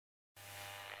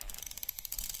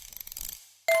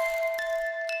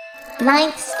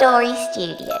Ninth Story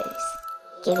Studios,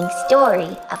 giving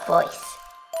story a voice.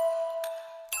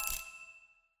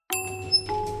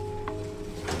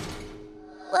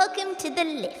 Welcome to the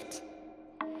lift.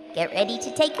 Get ready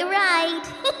to take a ride.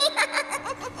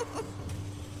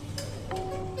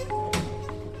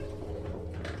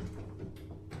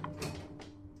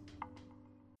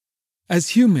 As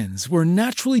humans, we're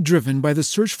naturally driven by the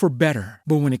search for better.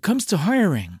 But when it comes to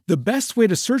hiring, the best way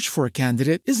to search for a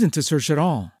candidate isn't to search at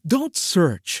all. Don't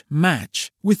search,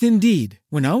 match with Indeed.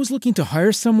 When I was looking to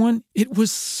hire someone, it was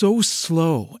so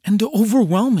slow and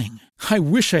overwhelming. I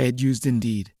wish I had used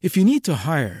Indeed. If you need to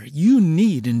hire, you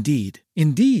need Indeed.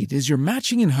 Indeed is your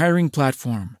matching and hiring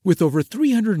platform with over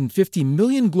 350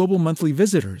 million global monthly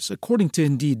visitors, according to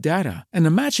Indeed data, and a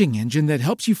matching engine that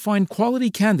helps you find quality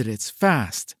candidates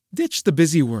fast. Ditch the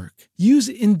busy work. Use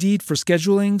Indeed for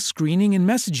scheduling, screening, and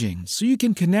messaging so you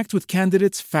can connect with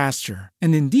candidates faster.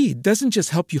 And Indeed doesn't just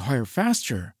help you hire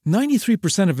faster.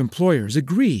 93% of employers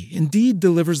agree Indeed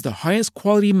delivers the highest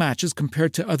quality matches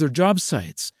compared to other job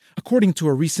sites, according to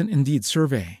a recent Indeed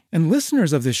survey. And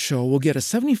listeners of this show will get a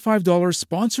 $75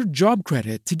 sponsored job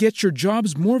credit to get your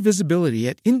jobs more visibility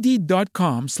at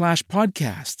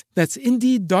Indeed.com/podcast. That's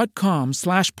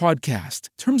Indeed.com/podcast.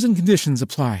 Terms and conditions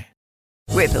apply.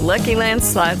 With the Lucky Land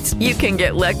Slots, you can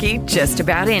get lucky just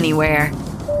about anywhere.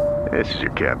 This is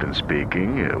your captain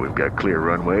speaking. We've got clear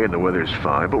runway and the weather's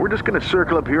fine, but we're just going to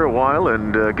circle up here a while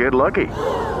and get lucky.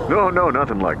 No,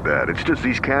 nothing like that. It's just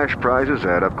these cash prizes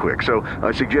add up quick. So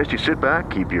I suggest you sit back,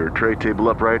 keep your tray table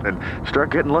upright, and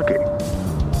start getting lucky.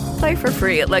 Play for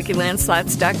free at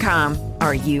LuckyLandSlots.com.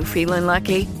 Are you feeling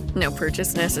lucky? No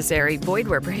purchase necessary. Void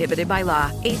where prohibited by law.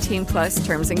 18+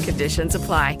 terms and conditions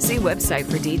apply. See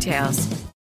website for details.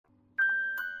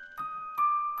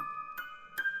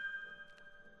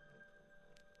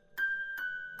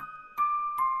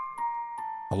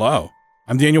 Hello,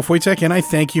 I'm Daniel Foytek, and I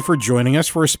thank you for joining us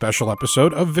for a special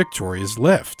episode of Victoria's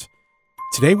Lift.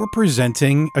 Today we're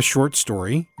presenting a short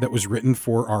story that was written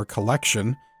for our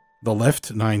collection, The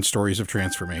Lift, 9 Stories of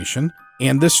Transformation.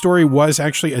 And this story was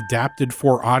actually adapted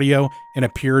for audio and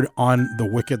appeared on the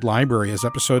Wicked Library as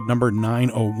episode number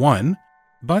 901.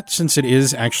 But since it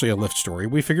is actually a Lift story,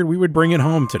 we figured we would bring it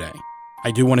home today.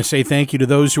 I do want to say thank you to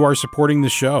those who are supporting the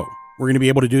show. We're going to be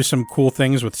able to do some cool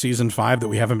things with Season 5 that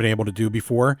we haven't been able to do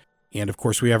before. And of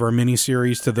course, we have our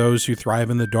mini-series to those who thrive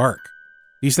in the dark.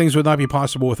 These things would not be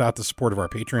possible without the support of our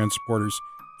Patreon supporters,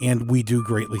 and we do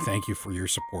greatly thank you for your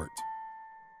support.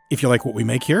 If you like what we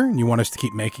make here and you want us to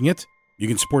keep making it, you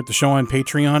can support the show on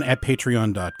Patreon at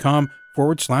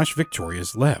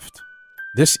patreon.com/Victoria's Lift.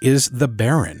 This is The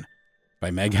Baron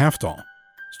by Meg Haftal,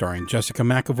 starring Jessica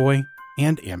McEvoy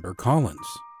and Amber Collins.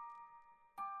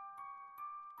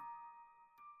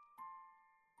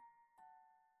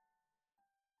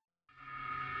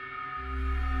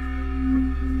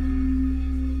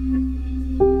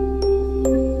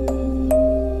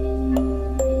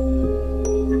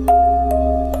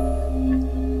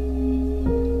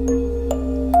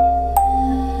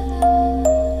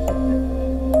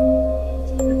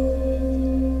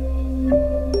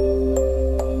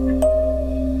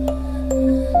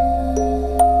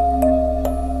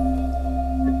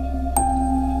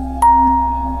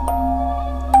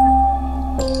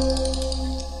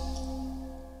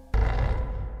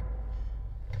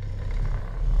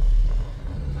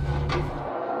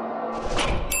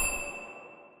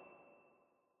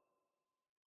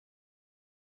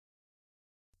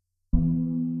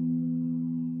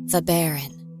 The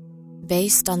Baron,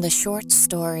 based on the short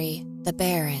story The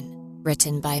Baron,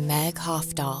 written by Meg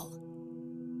Haftal.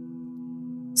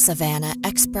 Savannah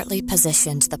expertly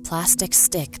positioned the plastic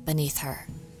stick beneath her.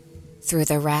 Through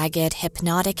the ragged,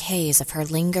 hypnotic haze of her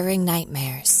lingering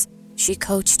nightmares, she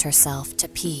coached herself to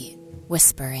pee,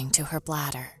 whispering to her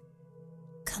bladder.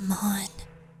 "Come on."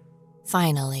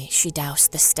 Finally, she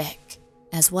doused the stick,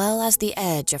 as well as the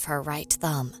edge of her right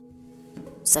thumb.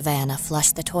 Savannah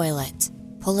flushed the toilet,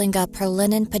 pulling up her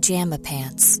linen pajama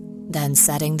pants, then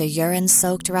setting the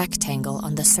urine-soaked rectangle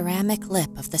on the ceramic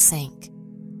lip of the sink.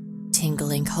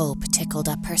 Tingling hope tickled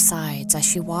up her sides as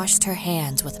she washed her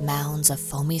hands with mounds of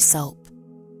foamy soap.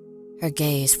 Her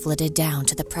gaze flitted down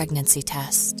to the pregnancy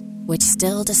test, which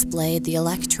still displayed the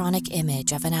electronic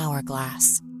image of an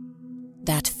hourglass.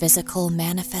 That physical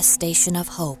manifestation of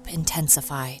hope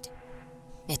intensified.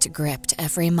 It gripped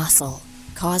every muscle,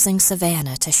 causing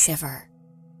Savannah to shiver.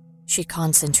 She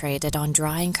concentrated on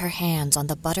drying her hands on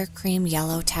the buttercream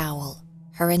yellow towel,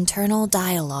 her internal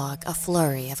dialogue a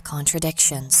flurry of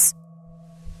contradictions.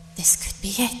 "This could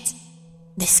be it.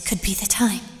 This could be the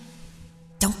time.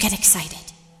 Don't get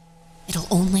excited. It'll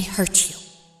only hurt you.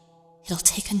 It'll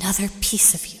take another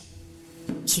piece of you.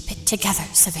 Keep it together,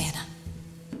 Savannah.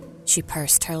 She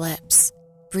pursed her lips,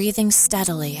 breathing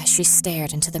steadily as she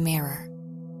stared into the mirror.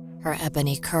 Her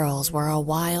ebony curls were a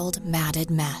wild, matted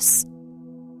mess.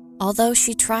 Although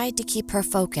she tried to keep her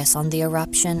focus on the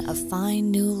eruption of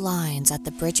fine new lines at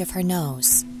the bridge of her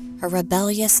nose, her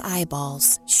rebellious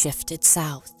eyeballs shifted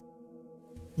south.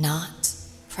 Not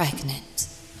pregnant.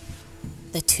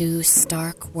 The two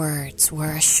stark words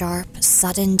were a sharp,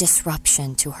 sudden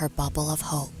disruption to her bubble of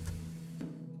hope.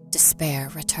 Despair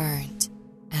returned,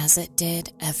 as it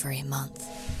did every month.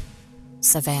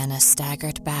 Savannah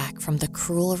staggered back from the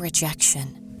cruel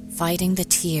rejection, fighting the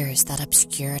tears that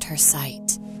obscured her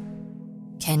sight.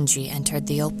 Kenji entered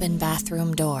the open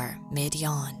bathroom door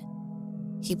mid-yawn.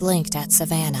 He blinked at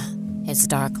Savannah, his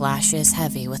dark lashes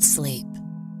heavy with sleep.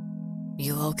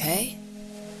 "You okay?"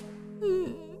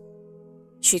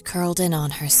 She curled in on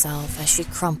herself as she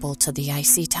crumpled to the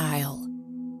icy tile.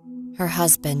 Her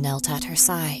husband knelt at her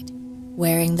side,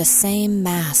 wearing the same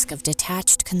mask of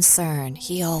detached concern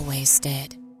he always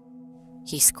did.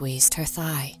 He squeezed her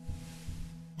thigh.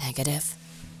 Negative.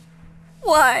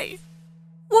 Why?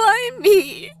 Why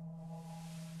me?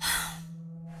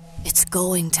 It's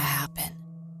going to happen.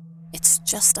 It's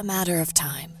just a matter of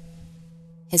time.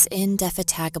 His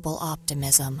indefatigable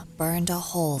optimism burned a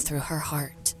hole through her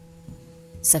heart.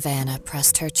 Savannah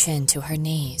pressed her chin to her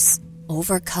knees,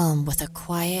 overcome with a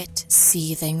quiet,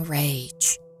 seething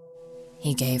rage.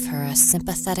 He gave her a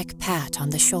sympathetic pat on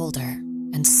the shoulder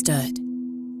and stood.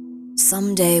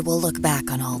 "Someday we'll look back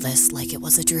on all this like it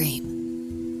was a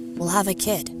dream. We'll have a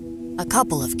kid, a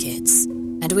couple of kids,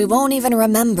 and we won't even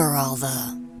remember all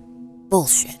the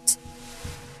bullshit."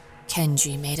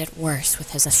 Kenji made it worse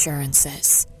with his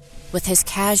assurances, with his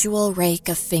casual rake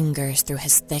of fingers through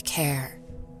his thick hair.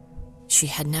 She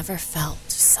had never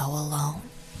felt so alone,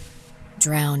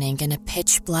 drowning in a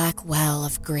pitch-black well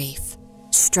of grief,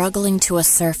 struggling to a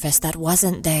surface that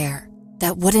wasn't there,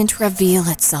 that wouldn't reveal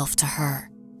itself to her.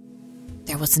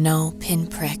 There was no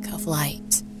pinprick of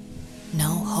light, no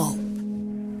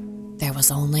hope. There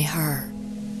was only her,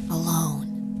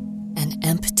 alone, an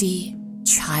empty,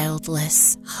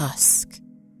 childless husk.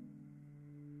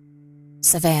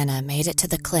 Savannah made it to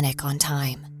the clinic on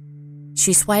time.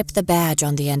 She swiped the badge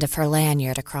on the end of her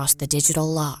lanyard across the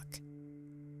digital lock.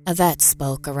 Yvette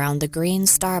spoke around the green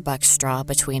Starbucks straw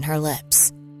between her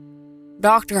lips.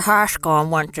 "Dr. Haskell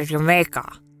went to Jamaica."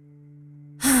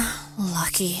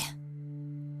 Lucky.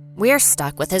 "We're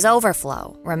stuck with his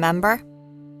overflow, remember?"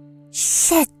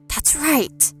 Shit, that's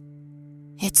right.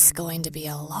 It's going to be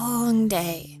a long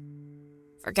day.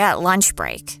 Forget lunch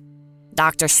break.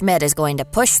 Dr. Schmidt is going to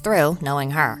push through,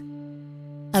 knowing her.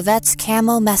 Yvette's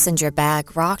camo messenger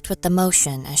bag rocked with the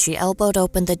motion as she elbowed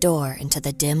open the door into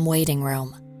the dim waiting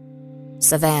room.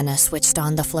 Savannah switched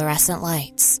on the fluorescent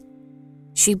lights.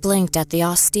 She blinked at the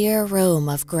austere room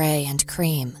of gray and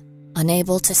cream,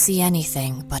 unable to see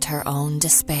anything but her own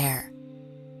despair.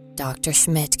 Dr.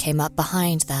 Schmidt came up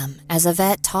behind them as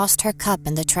Yvette tossed her cup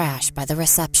in the trash by the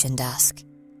reception desk.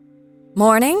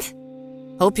 "Morning.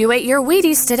 Hope you ate your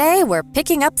Wheaties today. We're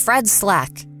picking up Fred's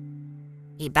slack.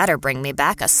 He better bring me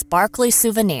back a sparkly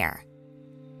souvenir."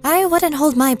 I wouldn't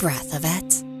hold my breath,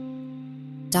 Yvette.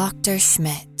 Dr.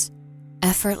 Schmidt,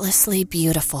 effortlessly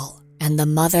beautiful and the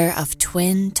mother of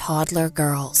twin toddler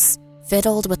girls,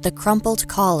 fiddled with the crumpled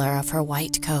collar of her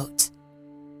white coat.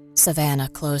 Savannah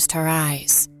closed her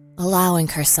eyes, allowing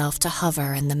herself to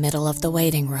hover in the middle of the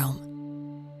waiting room.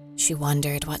 She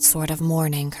wondered what sort of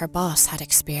morning her boss had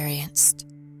experienced.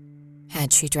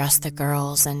 Had she dressed the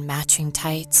girls in matching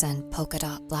tights and polka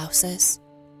dot blouses?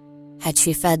 Had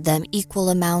she fed them equal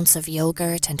amounts of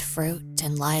yogurt and fruit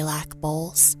in lilac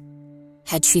bowls?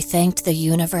 Had she thanked the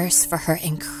universe for her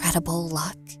incredible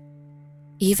luck?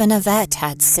 Even Yvette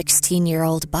had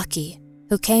 16-year-old Bucky,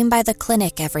 who came by the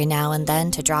clinic every now and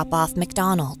then to drop off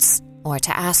McDonald's or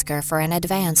to ask her for an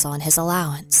advance on his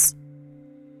allowance.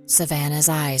 Savannah's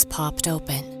eyes popped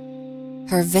open.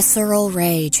 Her visceral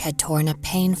rage had torn a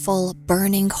painful,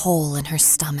 burning hole in her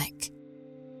stomach.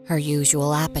 Her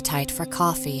usual appetite for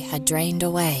coffee had drained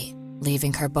away,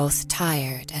 leaving her both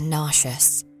tired and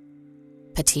nauseous.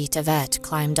 Petite Yvette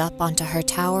climbed up onto her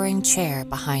towering chair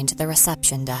behind the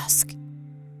reception desk.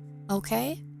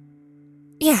 "Okay?"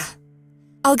 "Yeah,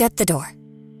 I'll get the door."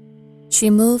 She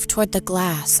moved toward the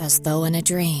glass as though in a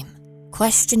dream,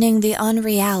 questioning the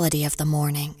unreality of the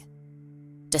morning.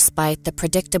 Despite the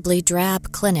predictably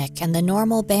drab clinic and the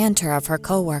normal banter of her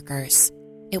coworkers,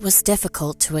 it was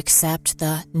difficult to accept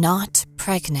the not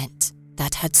pregnant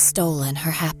that had stolen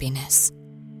her happiness.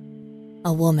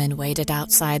 A woman waited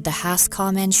outside the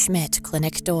Haskell and Schmidt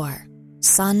clinic door,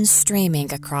 sun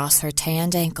streaming across her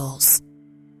tanned ankles.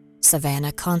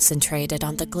 Savannah concentrated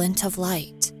on the glint of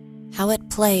light, how it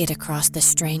played across the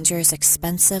stranger's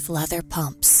expensive leather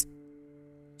pumps.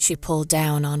 She pulled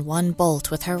down on one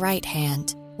bolt with her right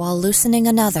hand while loosening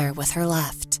another with her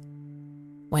left.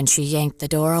 When she yanked the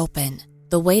door open,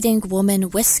 the waiting woman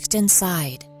whisked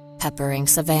inside, peppering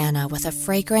Savannah with a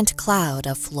fragrant cloud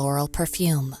of floral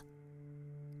perfume.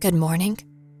 "Good morning."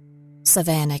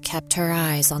 Savannah kept her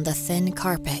eyes on the thin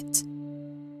carpet.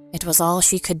 It was all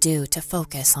she could do to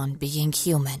focus on being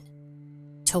human.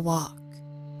 To walk,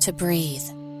 to breathe,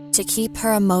 to keep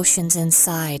her emotions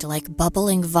inside like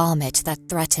bubbling vomit that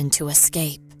threatened to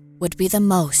escape would be the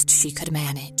most she could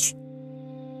manage.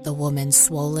 The woman's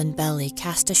swollen belly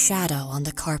cast a shadow on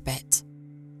the carpet.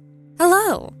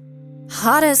 Hello.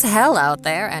 Hot as hell out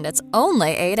there, and it's only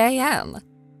 8 a.m.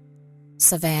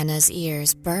 Savannah's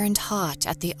ears burned hot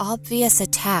at the obvious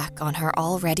attack on her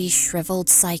already shriveled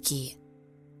psyche.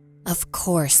 Of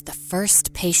course, the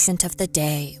first patient of the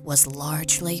day was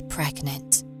largely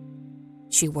pregnant.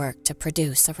 She worked to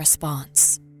produce a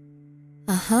response.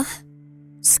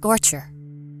 Scorcher.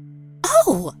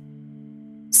 Oh!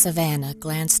 Savannah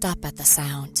glanced up at the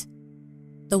sound.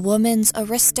 The woman's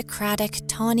aristocratic,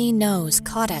 tawny nose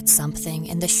caught at something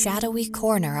in the shadowy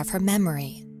corner of her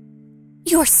memory.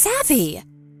 You're Savvy!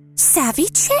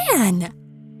 Savvy-chan!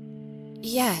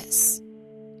 Yes.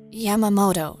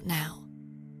 Yamamoto now.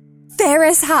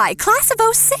 Ferris High, class of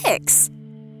 06!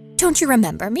 Don't you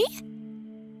remember me?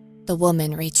 The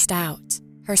woman reached out,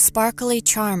 her sparkly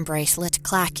charm bracelet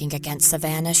clacking against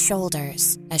Savannah's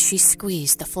shoulders as she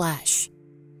squeezed the flesh.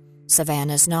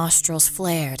 Savannah's nostrils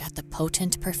flared at the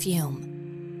potent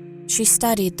perfume. She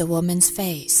studied the woman's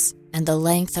face and the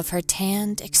length of her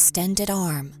tanned, extended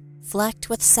arm, flecked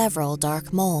with several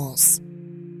dark moles.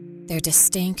 Their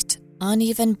distinct,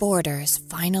 uneven borders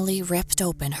finally ripped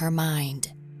open her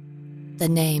mind. The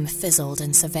name fizzled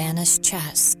in Savannah's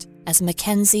chest as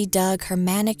Mackenzie dug her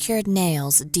manicured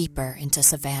nails deeper into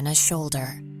Savannah's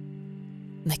shoulder.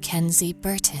 Mackenzie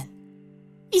Burton.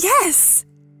 Yes!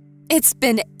 It's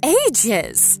been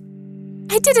ages!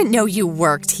 I didn't know you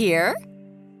worked here.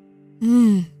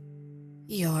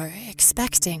 You're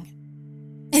expecting.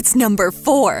 It's number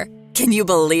 4. Can you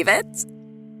believe it?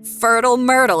 Fertile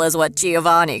Myrtle is what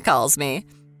Giovanni calls me.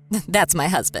 That's my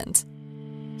husband.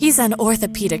 He's an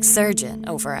orthopedic surgeon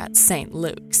over at St.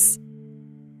 Luke's.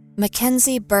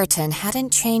 Mackenzie Burton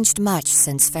hadn't changed much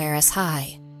since Ferris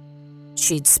High.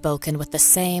 She'd spoken with the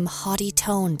same haughty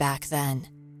tone back then,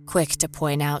 quick to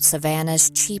point out Savannah's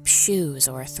cheap shoes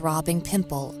or throbbing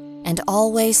pimple, and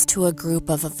always to a group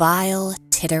of vile,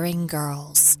 tittering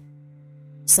girls.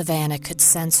 Savannah could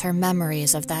sense her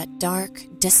memories of that dark,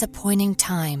 disappointing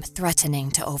time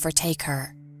threatening to overtake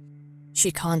her.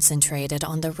 She concentrated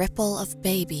on the ripple of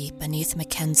baby beneath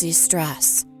Mackenzie's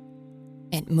dress.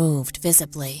 It moved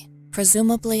visibly,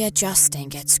 presumably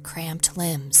adjusting its cramped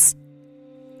limbs.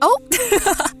 Oh,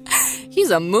 he's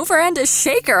a mover and a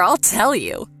shaker, I'll tell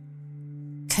you.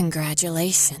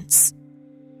 Congratulations.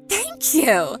 Thank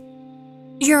you.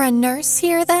 You're a nurse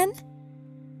here, then?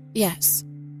 Yes,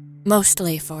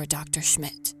 mostly for Dr.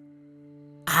 Schmidt.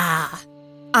 Ah,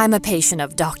 I'm a patient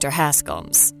of Dr.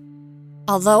 Haskell's.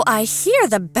 Although I hear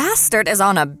the bastard is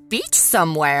on a beach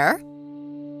somewhere.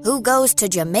 Who goes to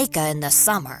Jamaica in the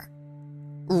summer?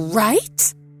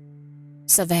 Right?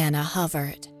 Savannah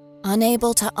hovered,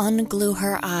 unable to unglue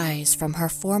her eyes from her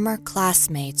former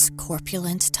classmate's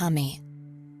corpulent tummy.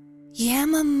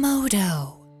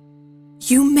 Yamamoto.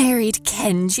 You married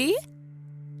Kenji?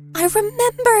 I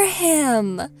remember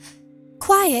him.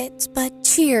 Quiet but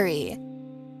cheery.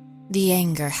 The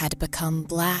anger had become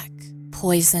black,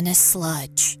 poisonous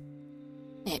sludge.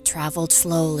 It traveled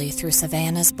slowly through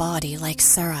Savannah's body like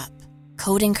syrup,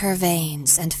 coating her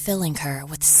veins and filling her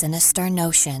with sinister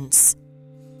notions.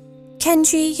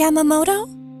 Kenji Yamamoto?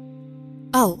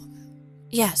 Oh,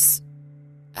 yes.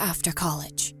 After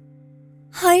college.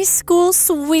 High school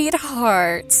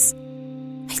sweethearts.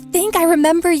 I think I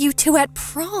remember you two at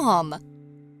prom.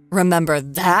 Remember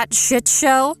that shit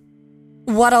show?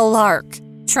 What a lark,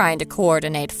 trying to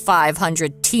coordinate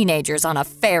 500 teenagers on a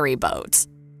ferry boat.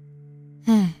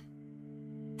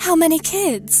 How many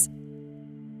kids?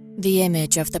 The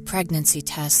image of the pregnancy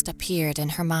test appeared in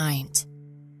her mind.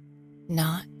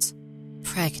 Not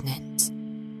pregnant.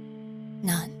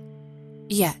 None.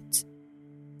 Yet.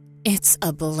 It's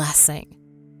a blessing.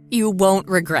 You won't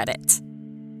regret it.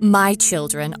 My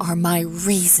children are my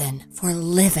reason for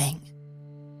living.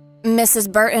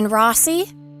 Mrs. Burton Rossi?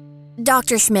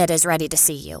 Dr. Schmidt is ready to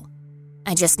see you.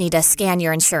 I just need to scan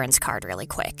your insurance card really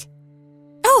quick.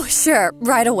 Oh, sure,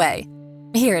 right away.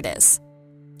 Here it is.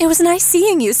 It was nice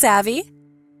seeing you, Savvy.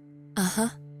 Uh-huh.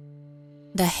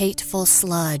 The hateful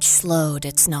sludge slowed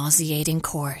its nauseating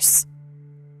course.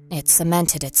 It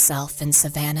cemented itself in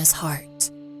Savannah's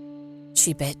heart.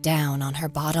 She bit down on her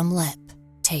bottom lip,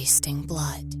 tasting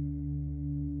blood.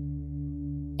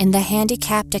 In the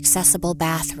handicapped accessible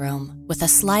bathroom, with a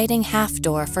sliding half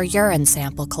door for urine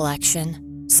sample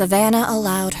collection, Savannah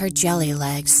allowed her jelly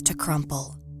legs to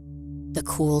crumple. The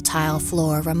cool tile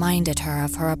floor reminded her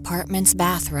of her apartment's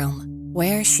bathroom,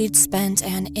 where she'd spent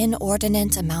an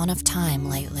inordinate amount of time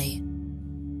lately.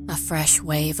 A fresh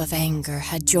wave of anger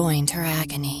had joined her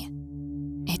agony.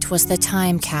 It was the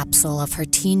time capsule of her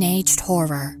teenaged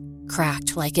horror,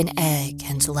 cracked like an egg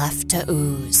and left to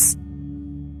ooze.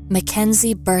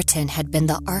 Mackenzie Burton had been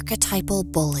the archetypal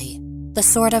bully, the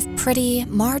sort of pretty,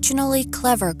 marginally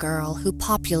clever girl who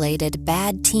populated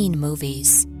bad teen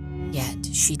movies. Yet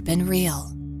she'd been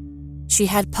real. She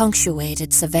had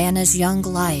punctuated Savannah's young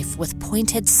life with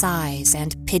pointed sighs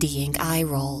and pitying eye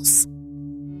rolls.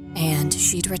 And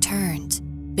she'd returned,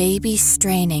 baby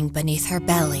straining beneath her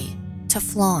belly, to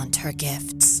flaunt her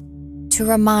gifts, to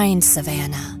remind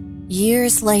Savannah,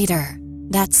 years later,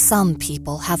 that some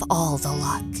people have all the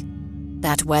luck.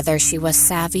 That whether she was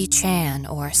Savvy Chan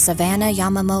or Savannah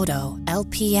Yamamoto,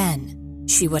 LPN,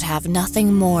 she would have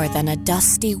nothing more than a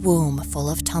dusty womb full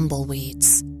of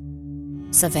tumbleweeds.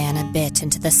 Savannah bit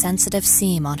into the sensitive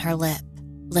seam on her lip,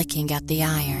 licking at the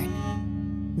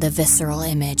iron. The visceral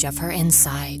image of her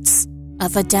insides,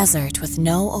 of a desert with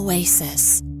no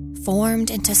oasis,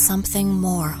 formed into something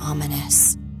more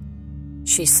ominous.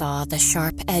 She saw the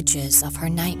sharp edges of her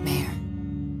nightmare,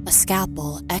 a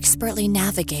scalpel expertly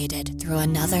navigated through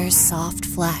another's soft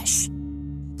flesh.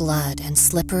 Blood and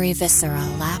slippery viscera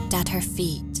lapped at her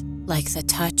feet like the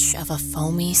touch of a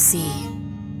foamy sea.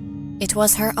 It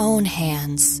was her own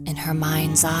hands, in her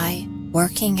mind's eye,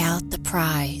 working out the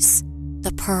prize,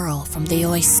 the pearl from the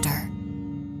oyster.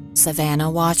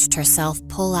 Savannah watched herself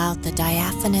pull out the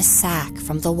diaphanous sac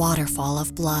from the waterfall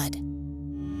of blood.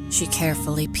 She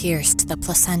carefully pierced the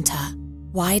placenta,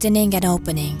 widening and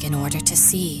opening in order to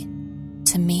see,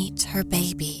 to meet her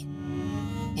baby.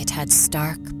 It had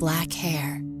stark black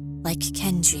hair, like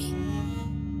Kenji.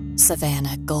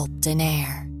 Savannah gulped in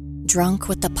air, drunk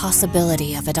with the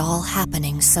possibility of it all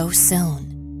happening so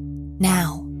soon.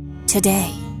 Now,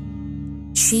 today.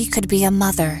 She could be a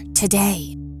mother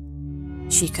today.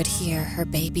 She could hear her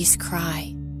baby's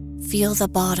cry, feel the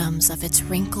bottoms of its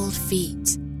wrinkled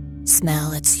feet,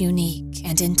 smell its unique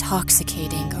and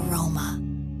intoxicating aroma.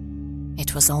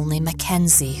 It was only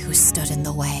Mackenzie who stood in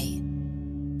the way.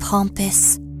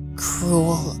 Pompous,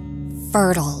 cruel,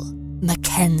 fertile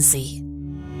Mackenzie.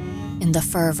 In the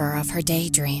fervor of her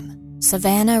daydream,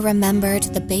 Savannah remembered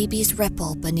the baby's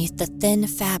ripple beneath the thin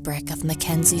fabric of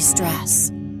Mackenzie's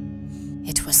dress.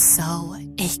 It was so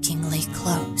achingly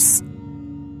close.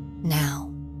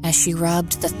 Now, as she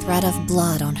rubbed the thread of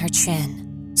blood on her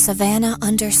chin, Savannah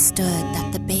understood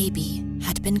that the baby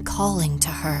had been calling to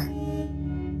her.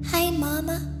 Hi,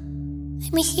 Mama.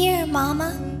 I'm here,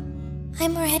 Mama.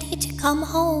 I'm ready to come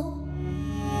home.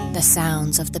 The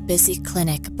sounds of the busy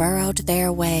clinic burrowed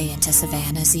their way into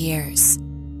Savannah's ears.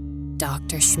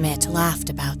 Dr. Schmidt laughed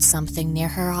about something near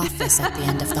her office at the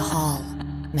end of the hall.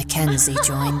 Mackenzie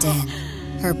joined in,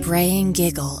 her braying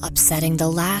giggle upsetting the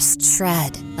last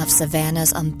shred of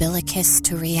Savannah's umbilicus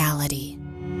to reality.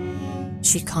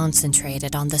 She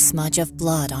concentrated on the smudge of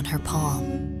blood on her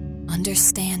palm,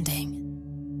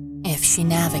 understanding. If she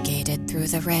navigated through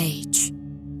the rage,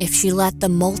 if she let the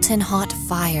molten hot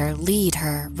fire lead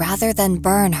her rather than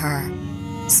burn her,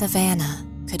 Savannah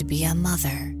could be a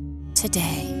mother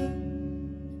today.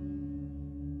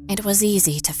 It was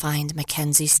easy to find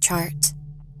Mackenzie's chart.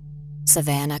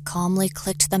 Savannah calmly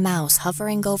clicked the mouse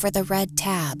hovering over the red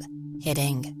tab,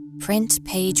 hitting Print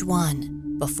Page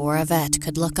 1 before Yvette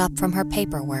could look up from her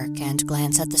paperwork and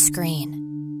glance at the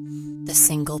screen. The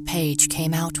single page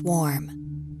came out warm.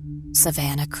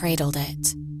 Savannah cradled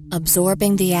it,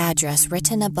 absorbing the address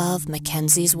written above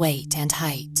Mackenzie's weight and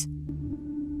height.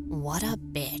 What a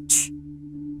bitch.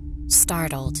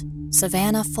 Startled,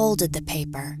 Savannah folded the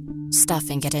paper,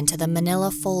 stuffing it into the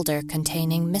manila folder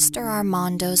containing Mr.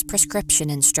 Armando's prescription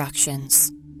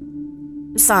instructions.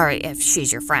 Sorry if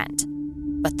she's your friend,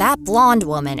 but that blonde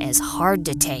woman is hard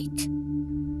to take.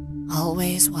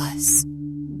 Always was.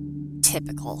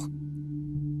 Typical.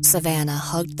 Savannah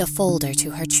hugged the folder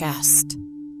to her chest.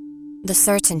 The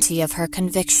certainty of her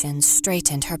convictions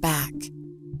straightened her back.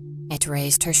 It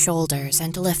raised her shoulders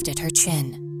and lifted her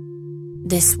chin.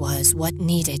 This was what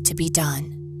needed to be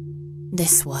done.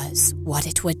 This was what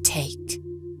it would take.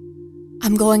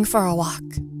 I'm going for a walk.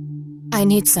 I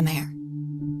need some air.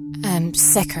 I'm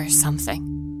sick or something.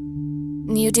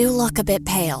 You do look a bit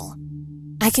pale.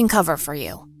 I can cover for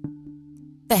you.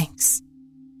 Thanks.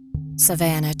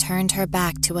 Savannah turned her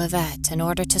back to Yvette in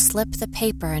order to slip the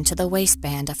paper into the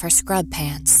waistband of her scrub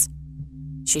pants.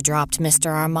 She dropped Mr.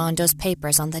 Armando's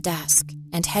papers on the desk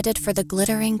and headed for the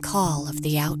glittering call of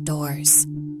the outdoors.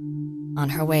 On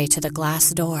her way to the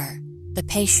glass door, the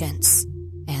patients,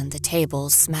 and the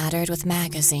tables smattered with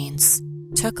magazines,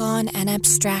 took on an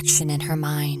abstraction in her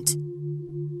mind.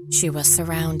 She was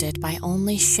surrounded by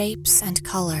only shapes and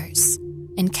colors,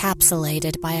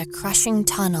 encapsulated by a crushing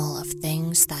tunnel of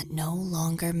things that no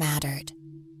longer mattered.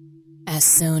 As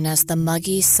soon as the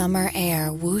muggy summer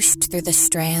air whooshed through the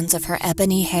strands of her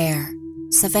ebony hair,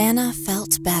 Savannah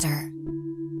felt better.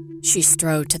 She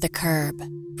strode to the curb,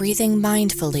 breathing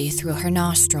mindfully through her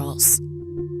nostrils.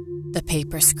 The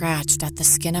paper scratched at the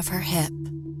skin of her hip.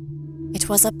 It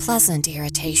was a pleasant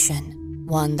irritation,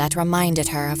 one that reminded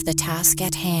her of the task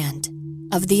at hand,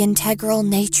 of the integral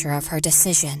nature of her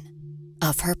decision,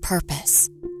 of her purpose.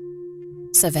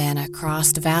 Savannah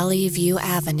crossed Valley View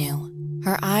Avenue,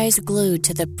 her eyes glued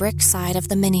to the brick side of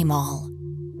the mini-mall.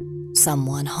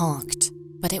 Someone honked,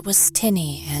 but it was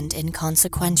tinny and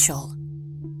inconsequential.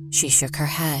 She shook her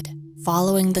head,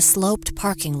 following the sloped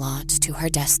parking lot to her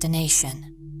destination.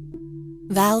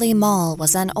 Valley Mall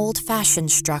was an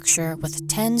old-fashioned structure with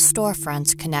 10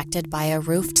 storefronts connected by a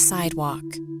roofed sidewalk.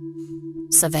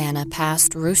 Savannah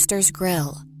passed Rooster's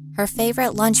Grill, her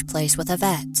favorite lunch place with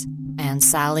Yvette, and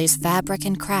Sally's Fabric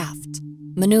and Craft,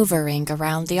 maneuvering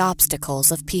around the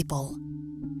obstacles of people.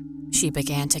 She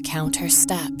began to count her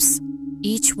steps,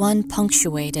 each one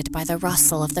punctuated by the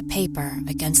rustle of the paper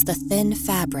against the thin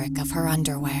fabric of her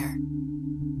underwear.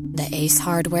 The Ace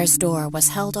Hardware's door was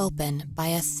held open by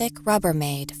a thick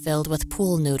Rubbermaid filled with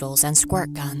pool noodles and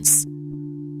squirt guns.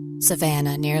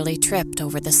 Savannah nearly tripped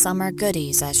over the summer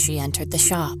goodies as she entered the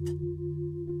shop.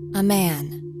 A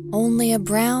man, only a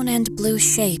brown and blue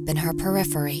shape in her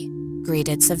periphery,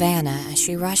 greeted Savannah as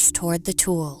she rushed toward the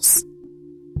tools.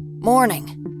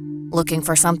 "Morning. Looking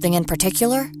for something in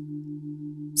particular?"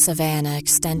 Savannah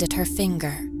extended her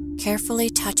finger, carefully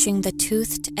touching the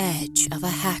toothed edge of a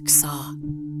hacksaw.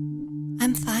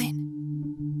 "I'm fine."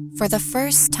 For the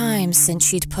first time since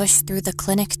she'd pushed through the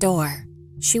clinic door,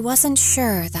 she wasn't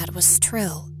sure that was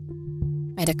true.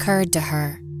 It occurred to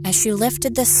her, as she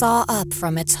lifted the saw up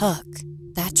from its hook,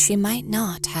 that she might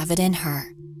not have it in her,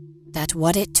 that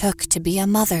what it took to be a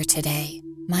mother today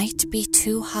might be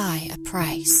too high a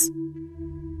price.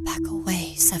 "Back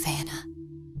away, Savannah.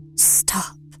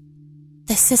 Stop.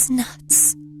 This is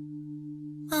nuts."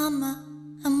 Mama,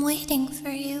 I'm waiting for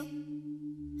you.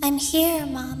 I'm here,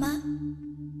 Mama.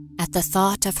 At the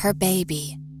thought of her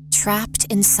baby, trapped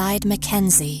inside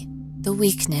Mackenzie, the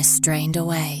weakness drained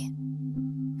away.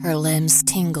 Her limbs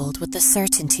tingled with the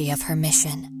certainty of her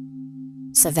mission.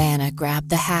 Savannah grabbed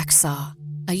the hacksaw,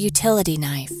 a utility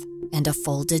knife, and a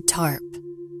folded tarp.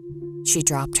 She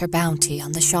dropped her bounty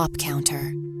on the shop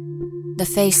counter.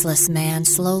 The faceless man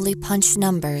slowly punched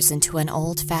numbers into an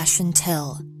old-fashioned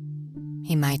till.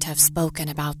 He might have spoken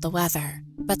about the weather,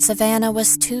 but Savannah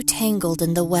was too tangled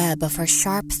in the web of her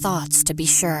sharp thoughts to be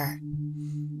sure.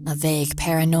 A vague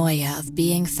paranoia of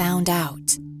being found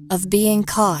out, of being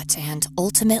caught and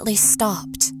ultimately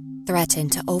stopped,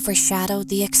 threatened to overshadow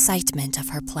the excitement of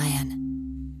her plan.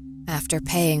 After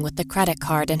paying with the credit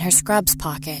card in her scrubs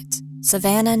pocket,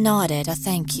 Savannah nodded a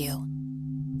thank you.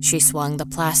 She swung the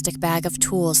plastic bag of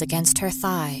tools against her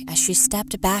thigh as she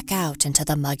stepped back out into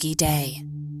the muggy day.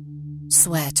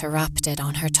 Sweat erupted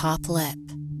on her top lip.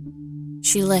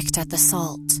 She licked at the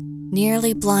salt,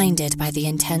 nearly blinded by the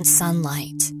intense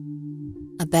sunlight.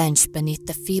 A bench beneath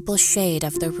the feeble shade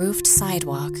of the roofed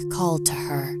sidewalk called to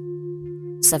her.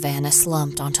 Savannah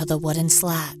slumped onto the wooden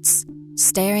slats,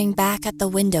 staring back at the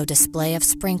window display of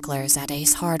sprinklers at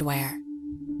Ace Hardware.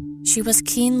 She was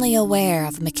keenly aware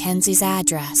of Mackenzie's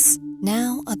address,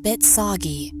 now a bit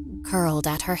soggy, curled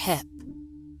at her hip.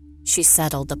 She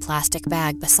settled the plastic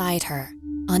bag beside her,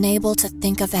 unable to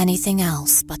think of anything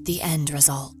else but the end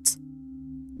result.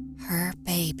 Her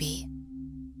baby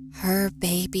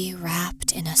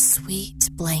wrapped in a sweet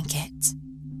blanket.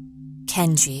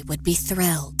 Kenji would be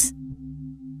thrilled.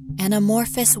 An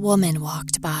amorphous woman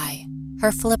walked by,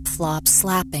 her flip-flops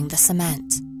slapping the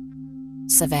cement.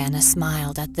 Savannah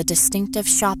smiled at the distinctive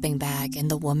shopping bag in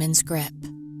the woman's grip.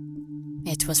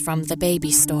 It was from the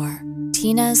baby store,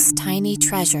 Tina's Tiny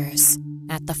Treasures,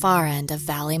 at the far end of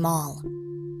Valley Mall.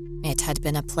 It had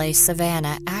been a place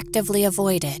Savannah actively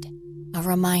avoided, a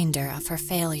reminder of her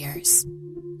failures,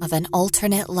 of an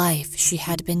alternate life she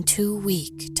had been too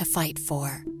weak to fight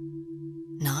for.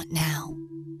 Not now.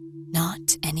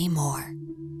 Not anymore.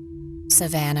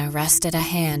 Savannah rested a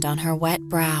hand on her wet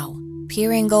brow,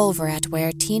 peering over at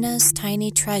where Tina's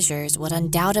tiny treasures would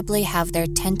undoubtedly have their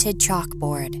tinted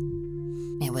chalkboard.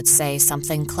 It would say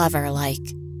something clever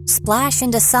like, "Splash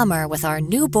into summer with our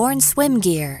newborn swim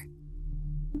gear."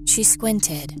 She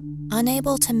squinted,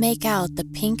 unable to make out the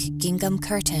pink gingham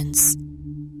curtains.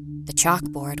 The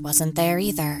chalkboard wasn't there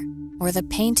either, or the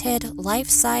painted,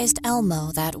 life-sized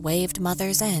Elmo that waved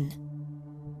mothers in.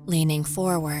 Leaning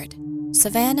forward,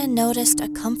 Savannah noticed a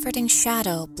comforting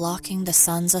shadow blocking the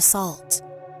sun's assault.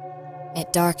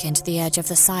 It darkened the edge of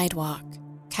the sidewalk,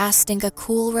 casting a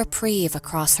cool reprieve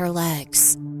across her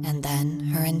legs, and then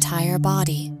her entire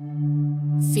body.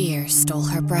 Fear stole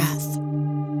her breath.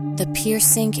 The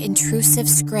piercing, intrusive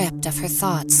script of her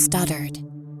thoughts stuttered.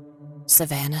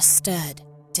 Savannah stood,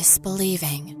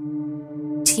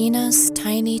 disbelieving. Tina's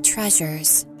tiny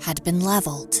treasures had been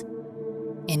leveled.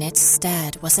 In its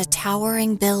stead was a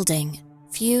towering building,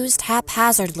 fused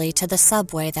haphazardly to the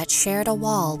subway that shared a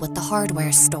wall with the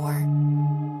hardware store.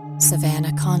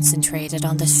 Savannah concentrated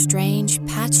on the strange,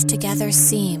 patched-together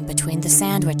seam between the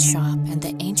sandwich shop and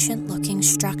the ancient-looking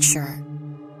structure.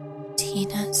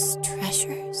 Tina's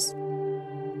treasures.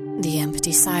 The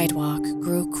empty sidewalk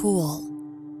grew cool.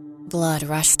 Blood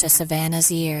rushed to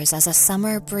Savannah's ears as a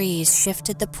summer breeze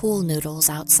shifted the pool noodles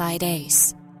outside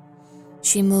Ace.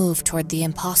 She moved toward the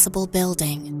impossible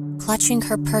building, clutching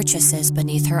her purchases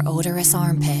beneath her odorous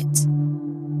armpit.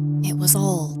 It was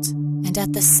old, and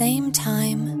at the same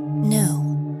time,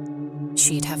 new.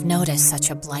 She'd have noticed such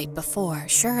a blight before,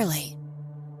 surely.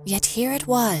 Yet here it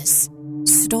was,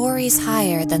 stories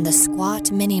higher than the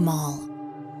squat mini-mall.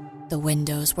 The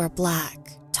windows were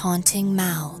black, taunting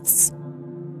mouths.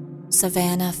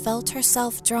 Savannah felt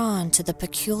herself drawn to the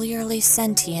peculiarly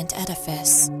sentient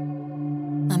edifice.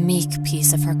 A meek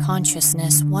piece of her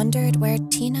consciousness wondered where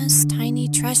Tina's tiny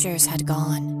treasures had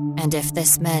gone, and if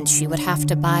this meant she would have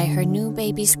to buy her new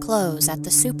baby's clothes at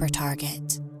the Super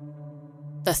Target.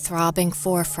 The throbbing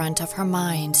forefront of her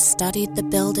mind studied the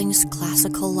building's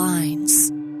classical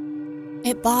lines.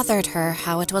 It bothered her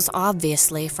how it was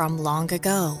obviously from long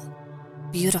ago,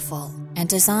 beautiful and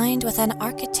designed with an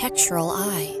architectural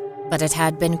eye, but it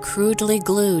had been crudely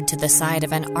glued to the side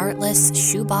of an artless,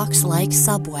 shoebox-like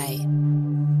subway.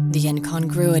 The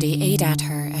incongruity ate at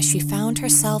her as she found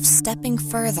herself stepping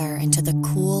further into the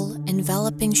cool,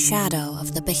 enveloping shadow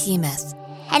of the behemoth.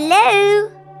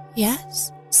 Hello?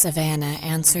 Yes, Savannah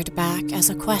answered back as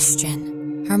a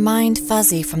question, her mind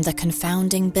fuzzy from the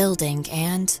confounding building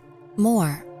and,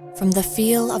 more, from the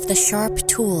feel of the sharp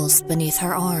tools beneath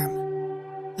her arm.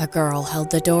 A girl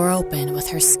held the door open with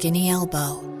her skinny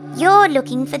elbow. You're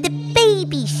looking for the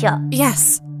baby shop.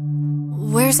 Yes.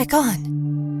 Where's it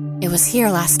gone? It was here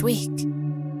last week.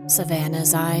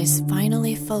 Savannah's eyes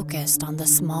finally focused on the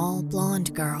small,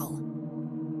 blonde girl.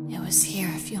 It was here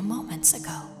a few moments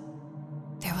ago.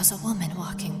 There was a woman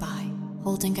walking by,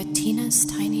 holding a Tina's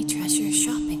Tiny Treasures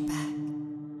shopping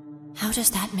bag. How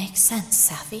does that make sense,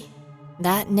 Safi?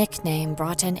 That nickname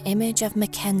brought an image of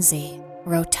Mackenzie,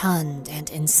 rotund and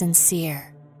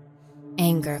insincere.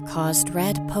 Anger caused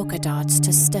red polka dots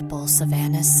to stipple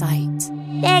Savannah's sight.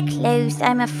 They're closed,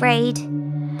 I'm afraid.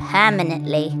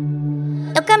 Permanently.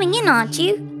 You're coming in, aren't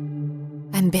you?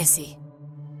 I'm busy.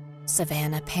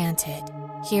 Savannah panted,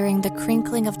 hearing the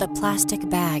crinkling of the plastic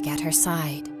bag at her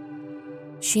side.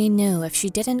 She knew if she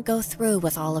didn't go through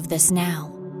with all of this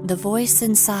now, the voice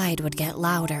inside would get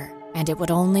louder, and it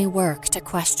would only work to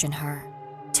question her,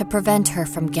 to prevent her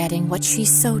from getting what she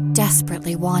so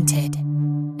desperately wanted,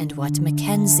 and what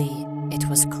Mackenzie, it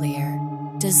was clear,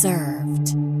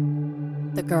 deserved.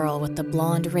 The girl with the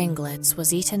blonde ringlets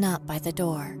was eaten up by the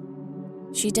door.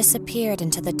 She disappeared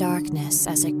into the darkness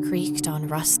as it creaked on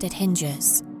rusted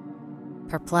hinges.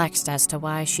 Perplexed as to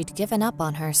why she'd given up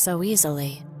on her so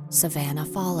easily, Savannah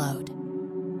followed.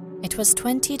 It was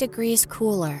 20 degrees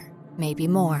cooler, maybe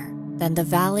more, than the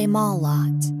Valley Mall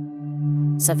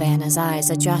lot. Savannah's eyes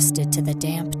adjusted to the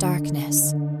damp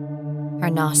darkness. Her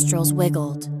nostrils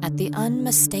wiggled at the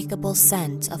unmistakable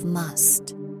scent of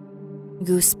must.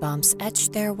 Goosebumps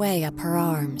etched their way up her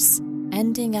arms,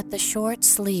 ending at the short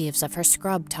sleeves of her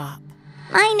scrub top.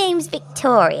 My name's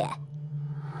Victoria.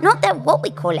 Not that what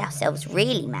we call ourselves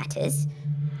really matters.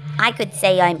 I could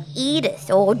say I'm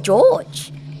Edith or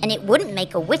George, and it wouldn't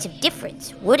make a whit of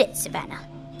difference, would it, Savannah?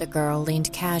 The girl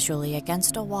leaned casually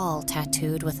against a wall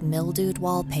tattooed with mildewed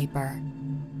wallpaper.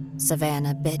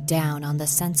 Savannah bit down on the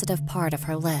sensitive part of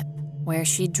her lip, where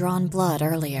she'd drawn blood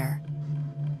earlier.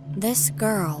 This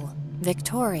girl,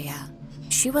 Victoria,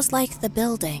 she was like the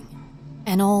building,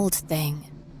 an old thing,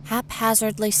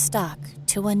 haphazardly stuck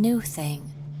to a new thing.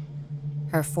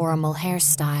 Her formal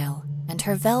hairstyle and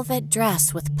her velvet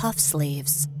dress with puff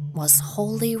sleeves was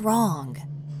wholly wrong.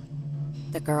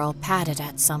 The girl patted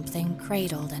at something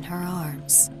cradled in her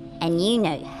arms. And you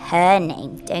know her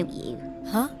name, don't you?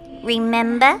 Huh?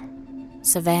 Remember?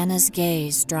 Savannah's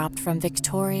gaze dropped from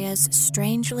Victoria's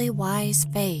strangely wise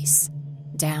face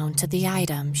down to the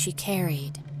item she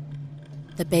carried.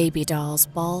 The baby doll's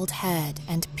bald head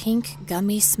and pink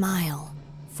gummy smile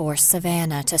forced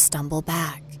Savannah to stumble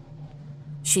back.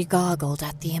 She goggled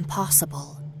at the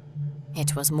impossible.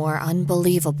 It was more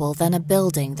unbelievable than a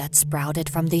building that sprouted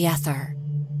from the ether.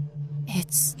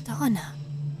 It's Donna.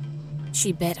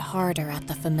 She bit harder at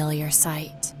the familiar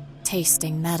sight,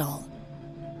 tasting metal.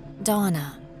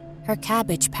 Donna, her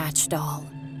Cabbage Patch doll,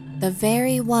 the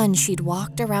very one she'd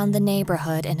walked around the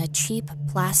neighborhood in a cheap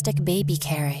plastic baby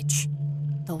carriage,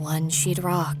 the one she'd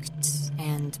rocked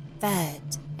and fed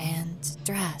and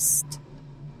dressed.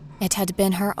 It had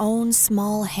been her own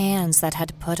small hands that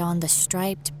had put on the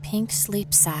striped pink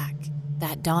sleep sack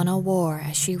that Donna wore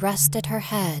as she rested her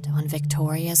head on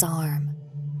Victoria's arm.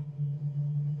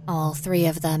 All three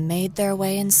of them made their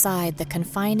way inside the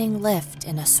confining lift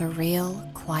in a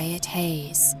surreal, quiet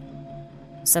haze.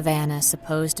 Savannah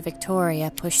supposed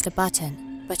Victoria pushed a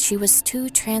button, but she was too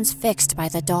transfixed by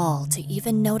the doll to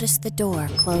even notice the door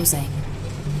closing.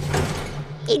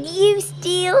 Did you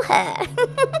steal her?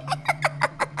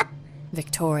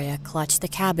 Victoria clutched the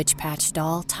Cabbage Patch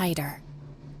doll tighter.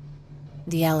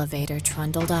 The elevator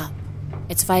trundled up,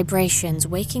 its vibrations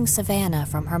waking Savannah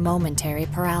from her momentary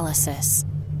paralysis.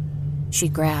 She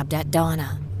grabbed at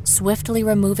Donna, swiftly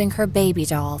removing her baby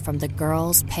doll from the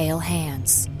girl's pale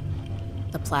hands.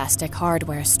 The plastic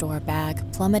hardware store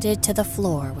bag plummeted to the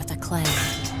floor with a clang.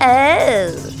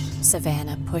 Oh!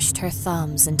 Savannah pushed her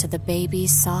thumbs into the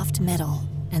baby's soft middle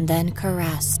and then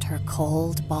caressed her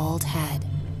cold, bald head.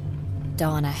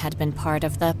 Donna had been part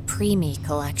of the Preemie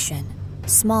collection,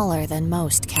 smaller than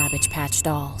most Cabbage Patch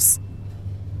dolls.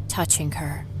 Touching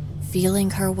her,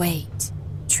 feeling her weight,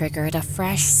 triggered a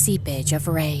fresh seepage of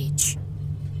rage.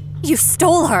 You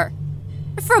stole her!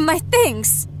 From my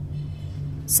things!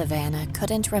 Savannah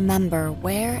couldn't remember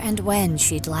where and when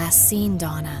she'd last seen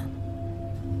Donna.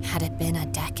 Had it been a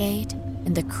decade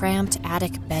in the cramped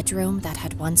attic bedroom that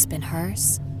had once been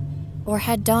hers? Or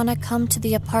had Donna come to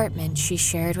the apartment she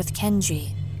shared with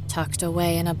Kenji, tucked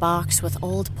away in a box with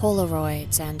old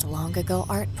Polaroids and long-ago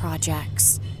art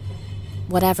projects?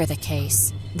 Whatever the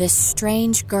case, this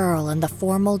strange girl in the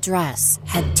formal dress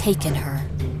had taken her.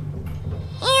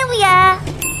 Here we are!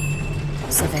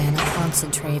 Savannah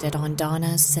concentrated on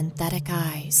Donna's synthetic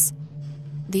eyes.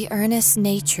 The earnest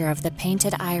nature of the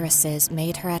painted irises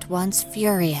made her at once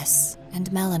furious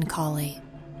and melancholy.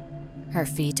 Her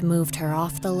feet moved her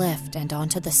off the lift and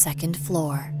onto the second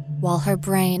floor, while her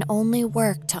brain only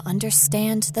worked to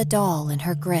understand the doll in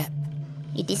her grip.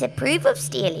 You disapprove of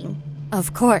stealing?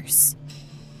 Of course.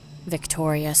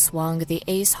 Victoria swung the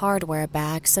Ace Hardware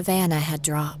bag Savannah had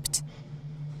dropped.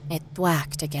 It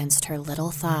thwacked against her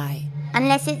little thigh.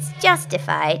 Unless it's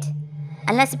justified.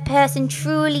 Unless a person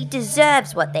truly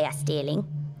deserves what they are stealing.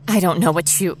 I don't know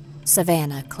what you...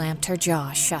 Savannah clamped her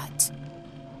jaw shut.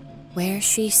 Where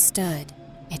she stood,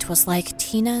 it was like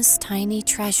Tina's Tiny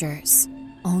Treasures,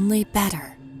 only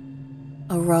better.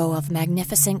 A row of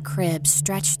magnificent cribs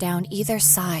stretched down either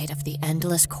side of the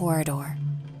endless corridor.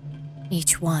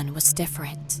 Each one was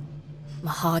different.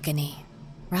 Mahogany,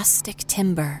 rustic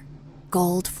timber,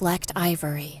 gold-flecked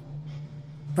ivory.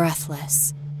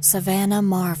 Breathless, Savannah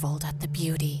marveled at the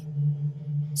beauty.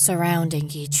 Surrounding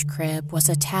each crib was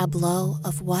a tableau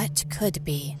of what could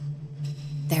be.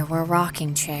 There were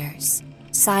rocking chairs,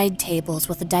 side tables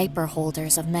with diaper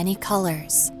holders of many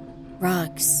colors,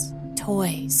 rugs,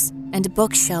 toys, and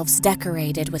bookshelves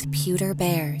decorated with pewter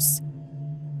bears.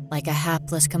 Like a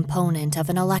hapless component of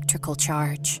an electrical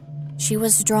charge, she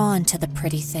was drawn to the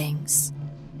pretty things,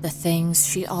 the things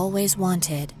she always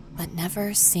wanted but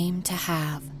never seemed to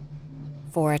have.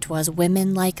 For it was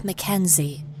women like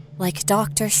Mackenzie, like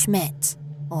Dr. Schmidt,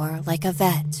 or like a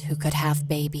vet who could have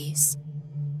babies.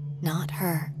 Not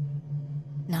her.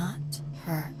 Not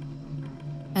her.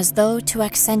 As though to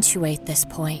accentuate this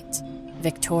point,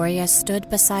 Victoria stood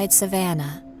beside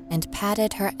Savannah and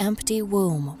patted her empty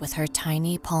womb with her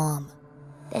tiny palm.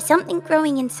 There's something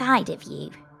growing inside of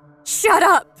you. Shut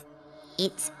up!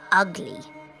 It's ugly.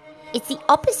 It's the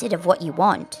opposite of what you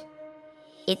want.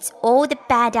 It's all the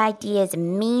bad ideas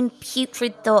and mean,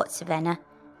 putrid thoughts, Savannah.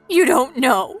 You don't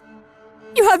know.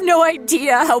 You have no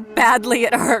idea how badly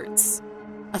it hurts.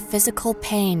 A physical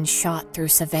pain shot through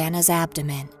Savannah's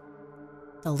abdomen.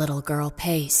 The little girl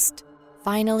paced,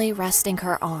 finally resting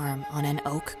her arm on an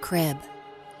oak crib.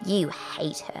 You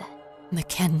hate her.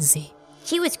 Mackenzie.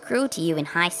 She was cruel to you in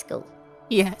high school.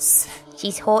 Yes.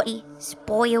 She's haughty,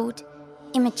 spoiled,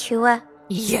 immature.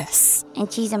 Yes.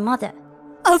 And she's a mother.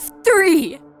 Of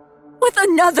 3! With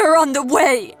another on the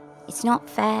way! It's not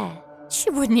fair. She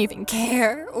wouldn't even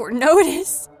care or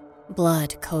notice.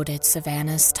 Blood coated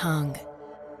Savannah's tongue.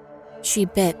 She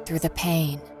bit through the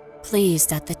pain,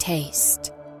 pleased at the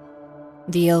taste.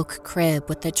 The oak crib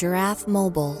with the giraffe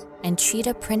mobile and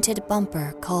cheetah-printed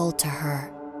bumper called to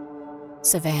her.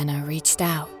 Savannah reached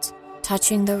out,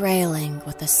 touching the railing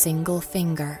with a single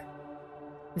finger.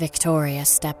 Victoria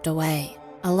stepped away,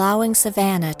 allowing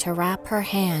Savannah to wrap her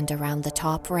hand around the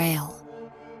top rail.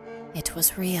 It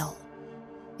was real.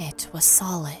 It was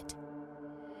solid.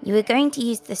 You were going to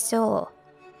use the saw.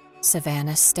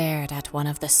 Savannah stared at one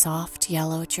of the soft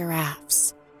yellow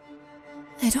giraffes.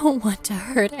 I don't want to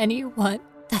hurt anyone.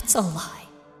 That's a lie.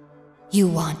 You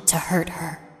want to hurt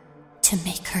her, to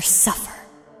make her suffer.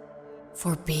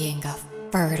 For being a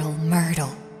fertile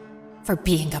myrtle, for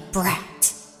being a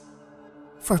brat,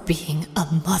 for being a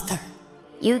mother.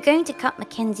 You were going to cut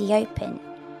Mackenzie open,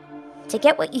 to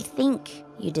get what you think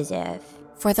you deserve.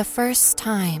 For the first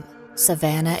time,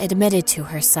 Savannah admitted to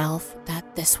herself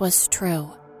that this was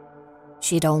true.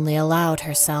 She'd only allowed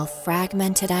herself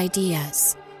fragmented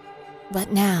ideas,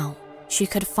 but now she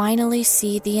could finally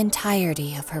see the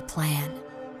entirety of her plan.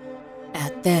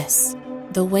 At this,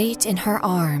 the weight in her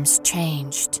arms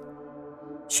changed.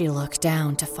 She looked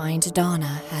down to find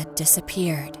Donna had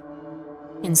disappeared.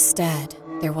 Instead,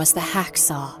 there was the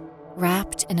hacksaw,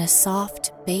 wrapped in a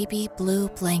soft baby blue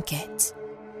blanket.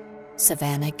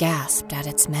 Savannah gasped at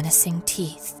its menacing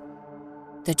teeth.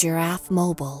 The giraffe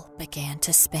mobile began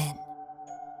to spin.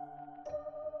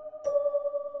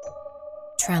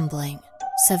 Trembling,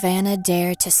 Savannah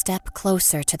dared to step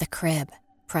closer to the crib,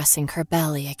 pressing her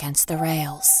belly against the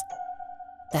rails.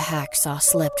 The hacksaw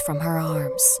slipped from her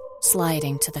arms,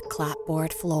 sliding to the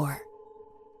clapboard floor.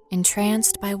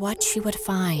 Entranced by what she would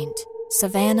find,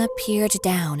 Savannah peered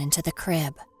down into the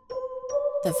crib.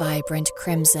 The vibrant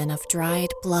crimson of dried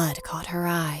blood caught her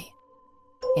eye.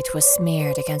 It was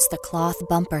smeared against the cloth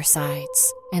bumper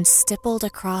sides and stippled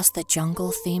across the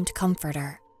jungle-themed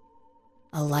comforter.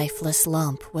 A lifeless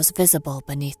lump was visible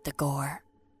beneath the gore.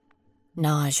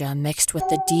 Nausea mixed with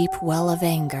the deep well of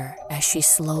anger as she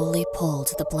slowly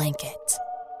pulled the blanket.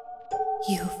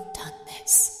 You've done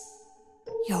this.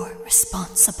 You're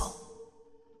responsible.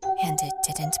 And it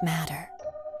didn't matter.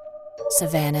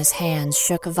 Savannah's hands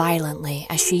shook violently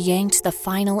as she yanked the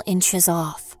final inches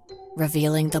off,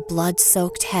 revealing the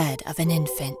blood-soaked head of an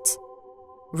infant.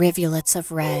 Rivulets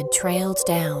of red trailed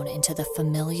down into the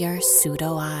familiar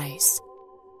pseudo-eyes.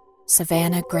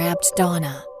 Savannah grabbed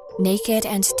Donna, naked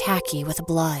and tacky with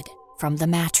blood, from the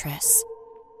mattress.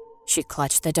 She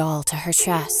clutched the doll to her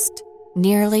chest,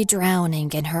 nearly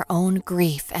drowning in her own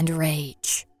grief and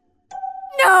rage.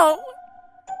 No!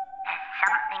 There's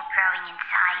something growing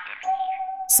inside of you.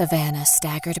 Savannah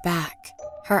staggered back,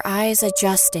 her eyes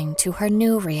adjusting to her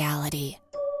new reality.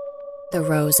 The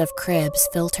rows of cribs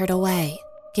filtered away,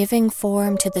 giving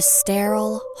form to the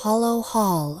sterile, hollow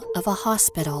hall of a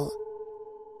hospital.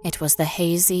 It was the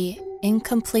hazy,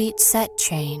 incomplete set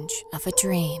change of a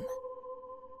dream.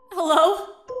 Hello?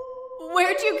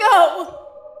 Where'd you go?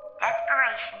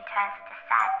 Desperation turns to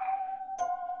sadness,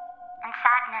 and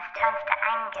sadness turns to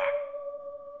anger.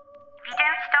 If you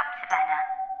don't stop, Savannah,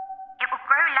 it will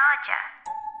grow larger.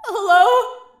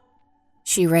 Hello?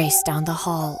 She raced down the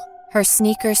hall, her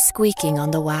sneakers squeaking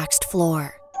on the waxed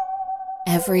floor.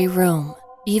 Every room,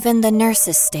 even the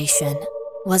nurse's station,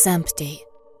 was empty.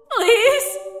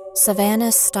 Please?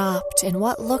 Savannah stopped in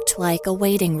what looked like a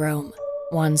waiting room,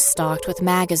 one stocked with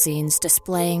magazines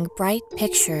displaying bright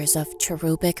pictures of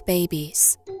cherubic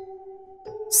babies.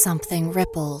 Something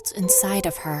rippled inside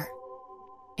of her.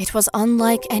 It was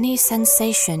unlike any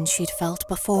sensation she'd felt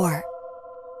before.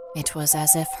 It was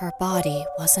as if her body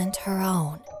wasn't her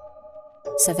own.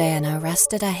 Savannah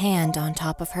rested a hand on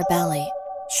top of her belly,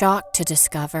 shocked to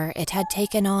discover it had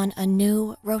taken on a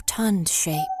new, rotund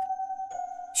shape.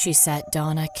 She set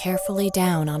Donna carefully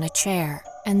down on a chair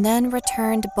and then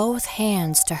returned both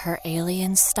hands to her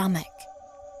alien stomach.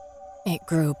 It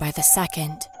grew by the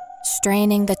second,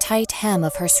 straining the tight hem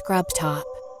of her scrub top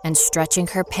and stretching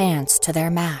her pants to their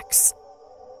max.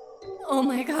 Oh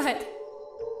my God.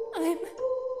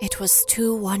 It was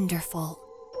too wonderful,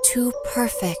 too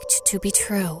perfect to be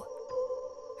true.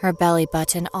 Her belly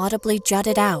button audibly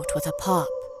jutted out with a pop,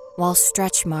 while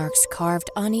stretch marks carved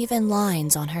uneven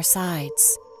lines on her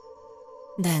sides.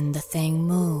 Then the thing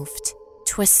moved,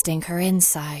 twisting her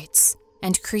insides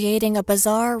and creating a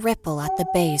bizarre ripple at the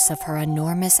base of her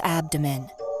enormous abdomen.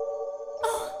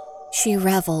 She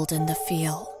reveled in the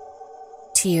feel.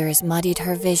 Tears muddied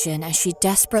her vision as she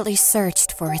desperately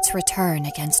searched for its return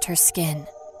against her skin.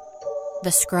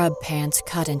 The scrub pants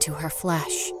cut into her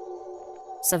flesh.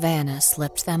 Savannah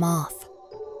slipped them off.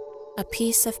 A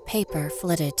piece of paper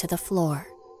flitted to the floor.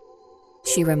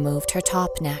 She removed her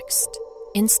top next,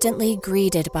 instantly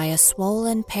greeted by a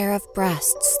swollen pair of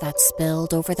breasts that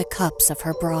spilled over the cups of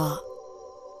her bra.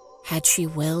 Had she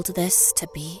willed this to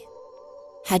be?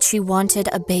 Had she wanted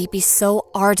a baby so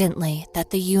ardently that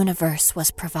the universe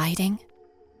was providing?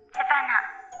 Savannah,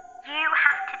 you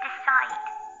have to decide.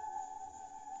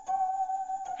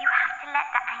 You have to let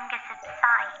the anger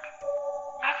subside.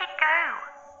 Let it go.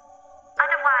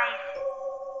 Otherwise,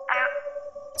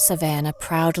 Savannah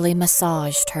proudly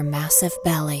massaged her massive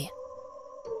belly.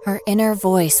 Her inner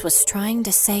voice was trying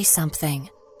to say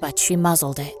something, but she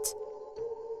muzzled it.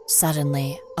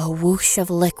 Suddenly, a whoosh of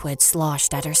liquid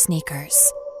sloshed at her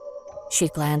sneakers. She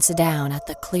glanced down at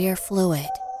the clear fluid,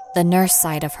 the nurse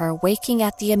side of her waking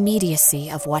at the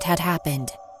immediacy of what had happened.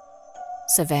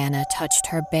 Savannah touched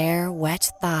her bare,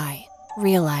 wet thigh,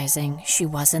 realizing she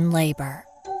was in labor.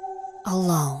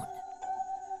 Alone.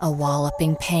 A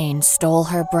walloping pain stole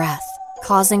her breath,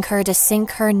 causing her to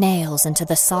sink her nails into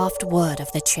the soft wood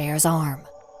of the chair's arm.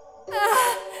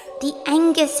 The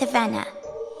anger, Savannah.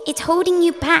 It's holding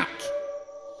you back.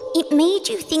 It made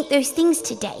you think those things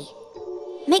today.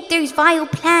 Make those vile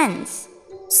plans.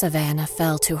 Savannah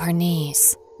fell to her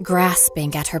knees,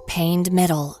 grasping at her pained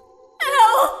middle.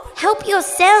 Help! Help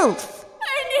yourself!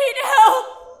 I need help!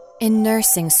 In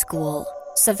nursing school,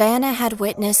 Savannah had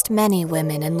witnessed many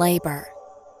women in labor.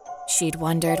 She'd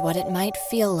wondered what it might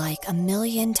feel like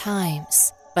 1,000,000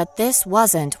 times, but this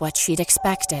wasn't what she'd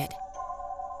expected.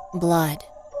 Blood,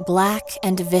 black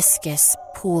and viscous,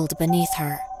 pooled beneath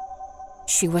her.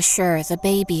 She was sure the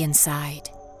baby inside,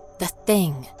 the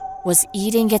thing, was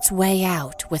eating its way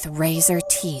out with razor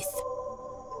teeth.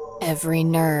 Every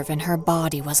nerve in her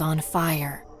body was on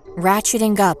fire,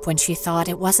 ratcheting up when she thought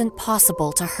it wasn't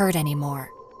possible to hurt anymore.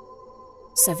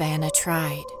 Savannah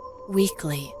tried,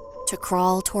 weakly, to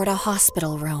crawl toward a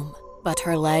hospital room, but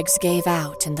her legs gave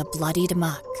out in the bloodied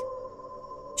muck.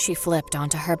 She flipped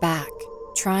onto her back,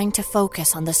 trying to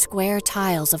focus on the square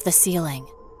tiles of the ceiling.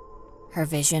 Her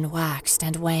vision waxed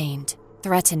and waned,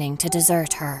 threatening to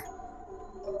desert her.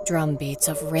 Drumbeats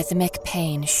of rhythmic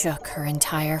pain shook her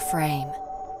entire frame.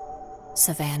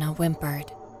 Savannah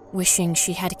whimpered, wishing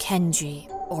she had Kenji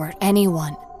or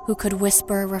anyone who could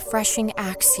whisper refreshing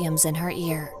axioms in her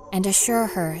ear and assure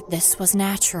her this was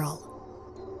natural.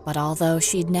 But although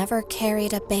she'd never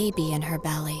carried a baby in her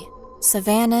belly,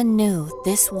 Savannah knew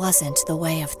this wasn't the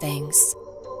way of things.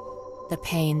 The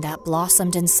pain that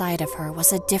blossomed inside of her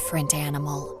was a different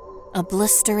animal, a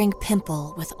blistering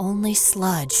pimple with only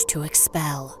sludge to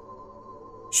expel.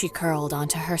 She curled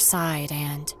onto her side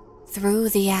and, through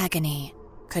the agony,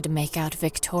 could make out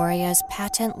Victoria's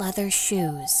patent leather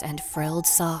shoes and frilled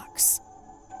socks.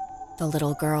 The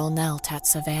little girl knelt at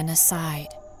Savannah's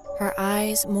side, her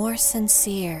eyes more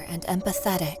sincere and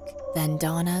empathetic than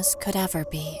Donna's could ever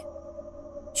be.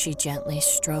 She gently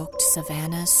stroked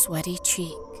Savannah's sweaty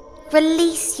cheek.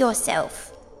 Release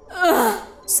yourself.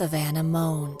 Savannah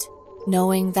moaned,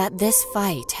 knowing that this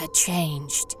fight had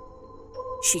changed.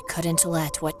 She couldn't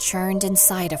let what churned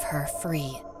inside of her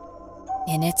free.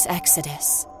 In its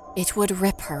exodus, it would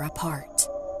rip her apart.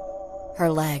 Her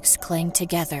legs clinged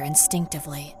together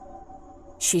instinctively.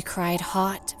 She cried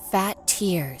hot, fat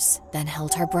tears, then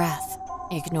held her breath,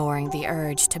 ignoring the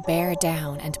urge to bear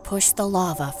down and push the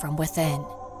lava from within.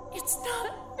 It's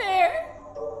not fair.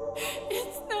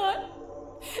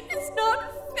 It's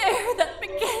not fair that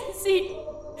Mackenzie,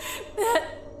 that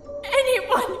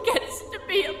anyone gets to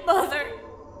be a mother,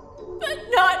 but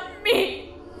not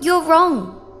me. You're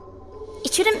wrong.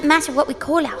 It shouldn't matter what we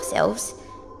call ourselves,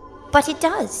 but it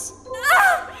does.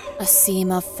 A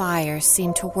seam of fire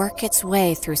seemed to work its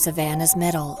way through Savannah's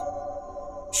middle.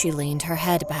 She leaned her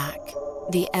head back,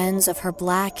 the ends of her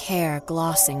black hair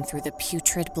glossing through the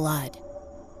putrid blood.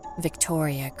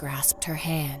 Victoria grasped her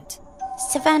hand.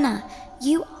 Savannah,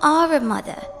 you are a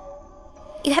mother.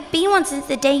 You have been one since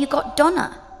the day you got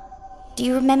Donna. Do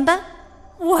you remember?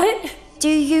 What? Do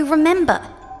you remember?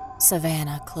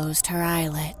 Savannah closed her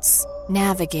eyelids,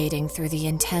 navigating through the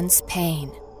intense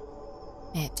pain.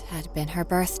 It had been her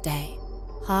birthday,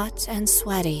 hot and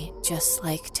sweaty just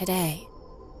like today.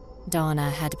 Donna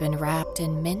had been wrapped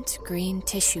in mint green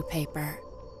tissue paper.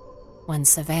 When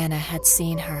Savannah had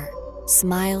seen her,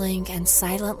 smiling and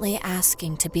silently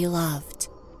asking to be loved,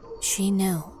 she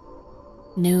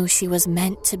knew she was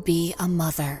meant to be a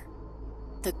mother.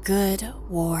 The good,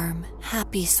 warm,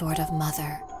 happy sort of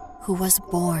mother who was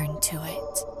born to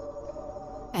it.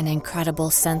 An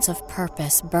incredible sense of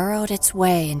purpose burrowed its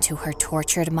way into her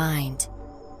tortured mind.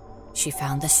 She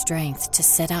found the strength to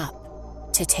sit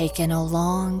up, to take in a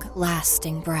long,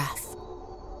 lasting breath.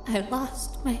 I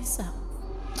lost myself.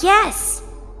 Yes!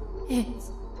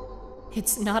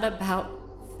 It's not about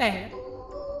fair.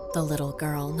 The little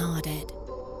girl nodded.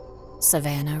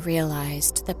 Savannah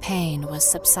realized the pain was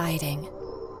subsiding.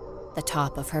 The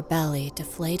top of her belly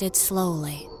deflated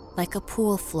slowly, like a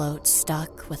pool float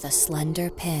stuck with a slender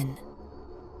pin.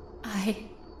 I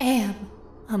am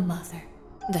a mother.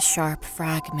 The sharp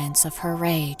fragments of her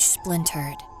rage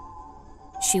splintered.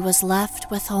 She was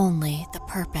left with only the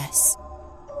purpose,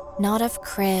 not of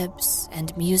cribs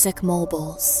and music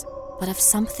mobiles, but of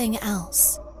something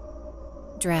else.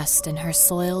 Dressed in her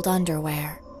soiled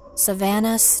underwear,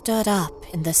 Savannah stood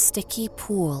up in the sticky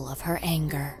pool of her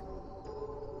anger.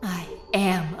 I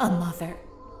am a mother.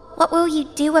 What will you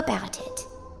do about it?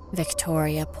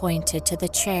 Victoria pointed to the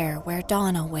chair where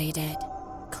Donna waited,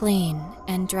 clean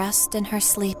and dressed in her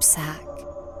sleep sack.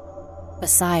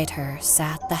 Beside her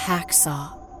sat the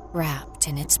hacksaw, wrapped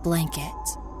in its blanket.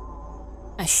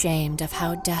 Ashamed of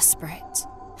how desperate,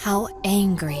 how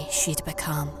angry she'd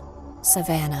become,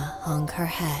 Savannah hung her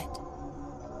head.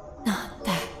 Not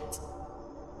that.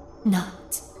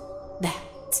 Not that.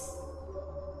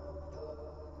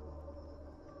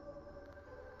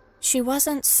 She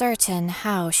wasn't certain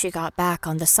how she got back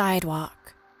on the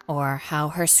sidewalk, or how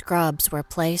her scrubs were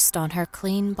placed on her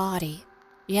clean body,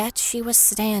 yet she was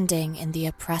standing in the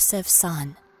oppressive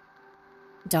sun.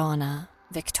 Donna,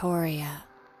 Victoria,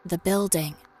 the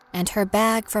building, and her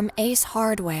bag from Ace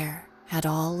Hardware had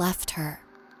all left her.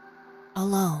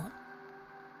 Alone.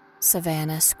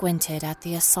 Savannah squinted at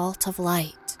the assault of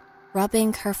light,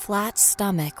 rubbing her flat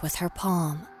stomach with her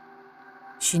palm.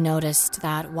 She noticed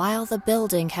that while the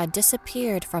building had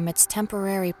disappeared from its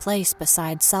temporary place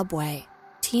beside Subway,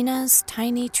 Tina's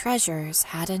tiny treasures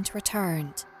hadn't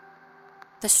returned.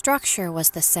 The structure was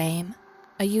the same,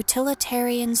 a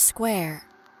utilitarian square,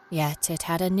 yet it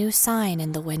had a new sign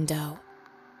in the window.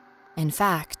 In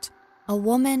fact, a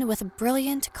woman with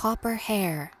brilliant copper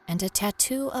hair and a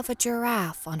tattoo of a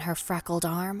giraffe on her freckled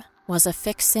arm was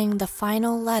affixing the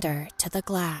final letter to the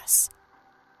glass.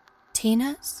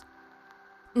 Tina's?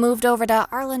 Moved over to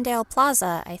Arlendale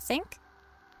Plaza, I think.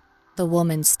 The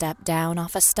woman stepped down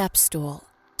off a step stool,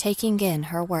 taking in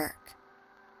her work.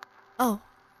 Oh,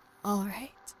 all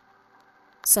right.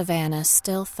 Savannah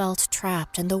still felt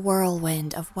trapped in the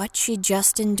whirlwind of what she'd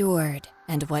just endured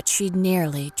and what she'd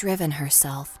nearly driven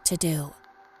herself to do.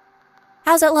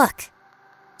 How's it look?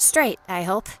 Straight, I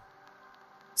hope.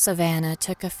 Savannah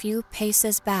took a few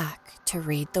paces back to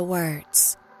read the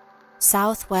words.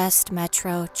 Southwest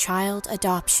Metro Child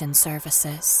Adoption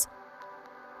Services.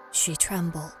 She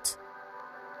trembled.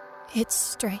 It's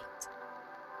straight.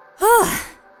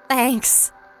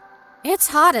 Thanks. It's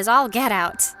hot as all get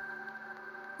out.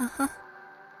 Uh-huh.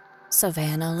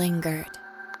 Savannah lingered,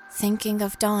 thinking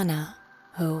of Donna,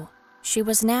 who, she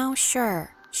was now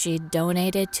sure, she'd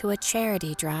donated to a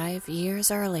charity drive years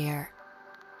earlier.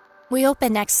 We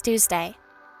open next Tuesday.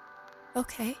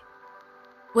 Okay.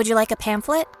 Would you like a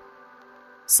pamphlet?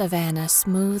 Savannah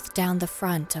smoothed down the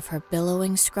front of her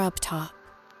billowing scrub top.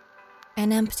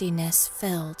 An emptiness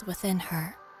filled within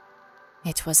her.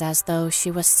 It was as though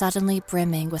she was suddenly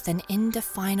brimming with an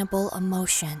indefinable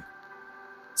emotion.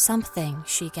 Something,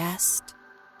 she guessed,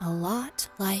 a lot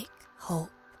like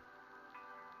hope.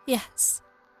 Yes.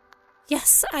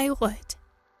 Yes, I would.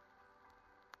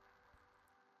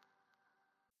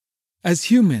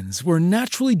 As humans, we're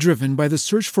naturally driven by the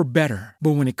search for better.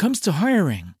 But when it comes to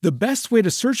hiring, the best way to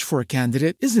search for a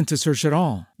candidate isn't to search at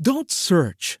all. Don't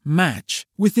search, match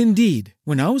with Indeed.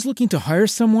 When I was looking to hire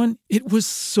someone, it was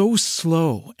so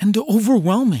slow and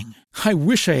overwhelming. I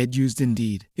wish I had used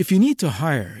Indeed. If you need to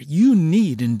hire, you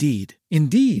need Indeed.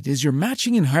 Indeed is your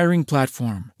matching and hiring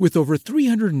platform with over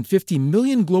 350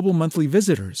 million global monthly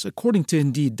visitors, according to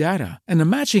Indeed data, and a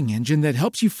matching engine that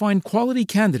helps you find quality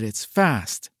candidates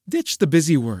fast. Ditch the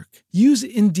busy work. Use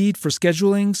Indeed for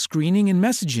scheduling, screening, and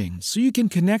messaging so you can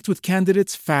connect with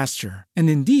candidates faster.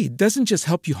 And Indeed doesn't just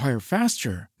help you hire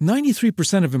faster.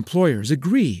 93% of employers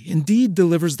agree Indeed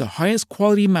delivers the highest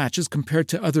quality matches compared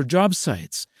to other job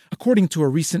sites, according to a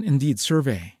recent Indeed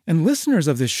survey. And listeners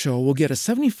of this show will get a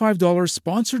 $75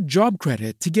 sponsored job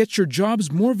credit to get your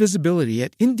jobs more visibility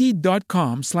at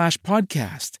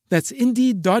Indeed.com/podcast. That's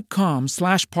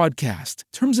Indeed.com/podcast.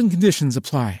 Terms and conditions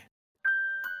apply.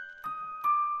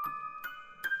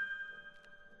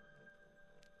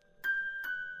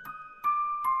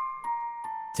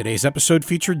 Today's episode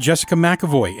featured Jessica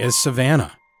McEvoy as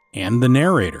Savannah, and the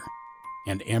narrator,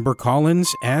 and Amber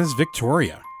Collins as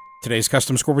Victoria. Today's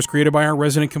custom score was created by our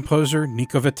resident composer,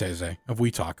 Nico Vettese of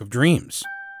We Talk of Dreams.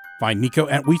 Find Nico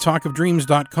at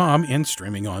wetalkofdreams.com and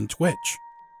streaming on Twitch.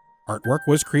 Artwork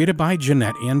was created by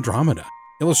Jeanette Andromeda,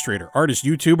 illustrator, artist,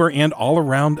 YouTuber, and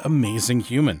all-around amazing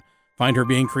human. Find her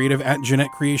being creative at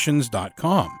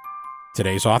JeanetteCreations.com.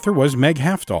 Today's author was Meg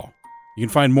Halfdahl. You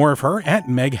can find more of her at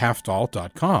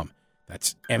meghalfdahl.com.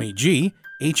 That's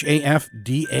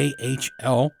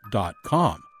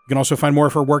MEGHAFDAHL.com. You can also find more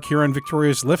of her work here on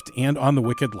Victoria's Lift and on the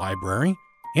Wicked Library,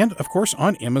 and of course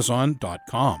on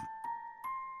Amazon.com.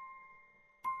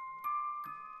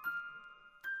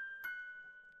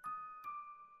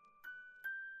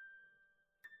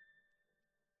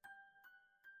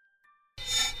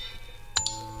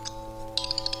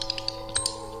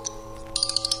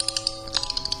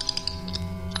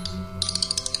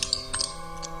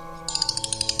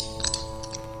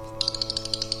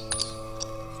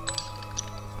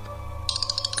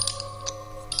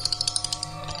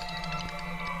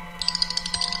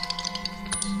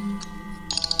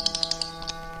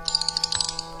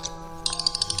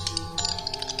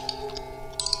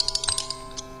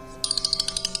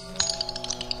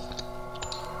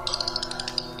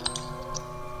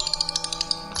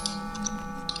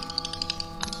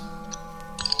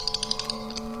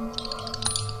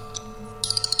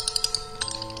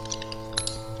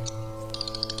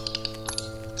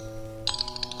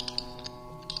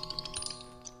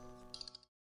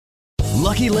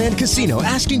 Lucky Land Casino,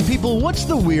 asking people, what's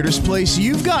the weirdest place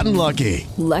you've gotten lucky?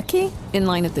 Lucky? In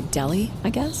line at the deli, I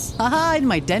guess? Aha, in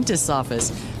my dentist's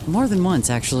office. More than once,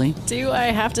 actually. Do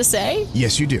I have to say?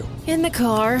 Yes, you do. In the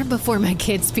car before my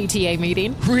kids' PTA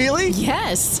meeting. Really?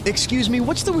 Yes. Excuse me,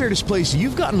 what's the weirdest place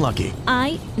you've gotten lucky?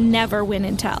 I never win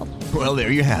and tell. Well,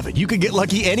 there you have it. You can get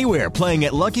lucky anywhere, playing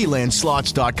at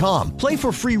LuckyLandSlots.com. Play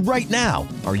for free right now.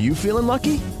 Are you feeling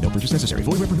lucky? No purchase necessary.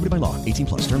 Void where prohibited by law.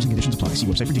 18+. Terms and conditions apply. See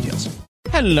website for details.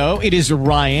 Hello, it is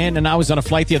Ryan, and I was on a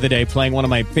flight the other day playing one of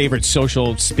my favorite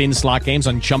social spin slot games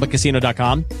on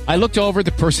ChumbaCasino.com. I looked over at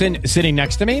the person sitting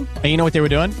next to me, and you know what they were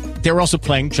doing? They were also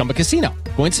playing Chumba Casino.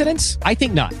 Coincidence? I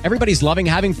think not. Everybody's loving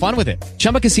having fun with it.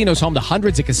 Chumba Casino is home to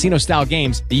hundreds of casino-style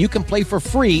games that you can play for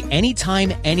free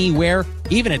anytime, anywhere,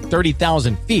 even at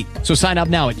 30,000 feet. So sign up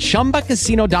now at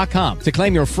ChumbaCasino.com to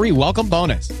claim your free welcome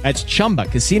bonus. That's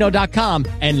ChumbaCasino.com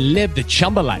and live the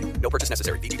Chumba life. No purchase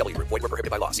necessary. VGW. Void where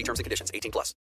prohibited by law. See terms and conditions. 18+.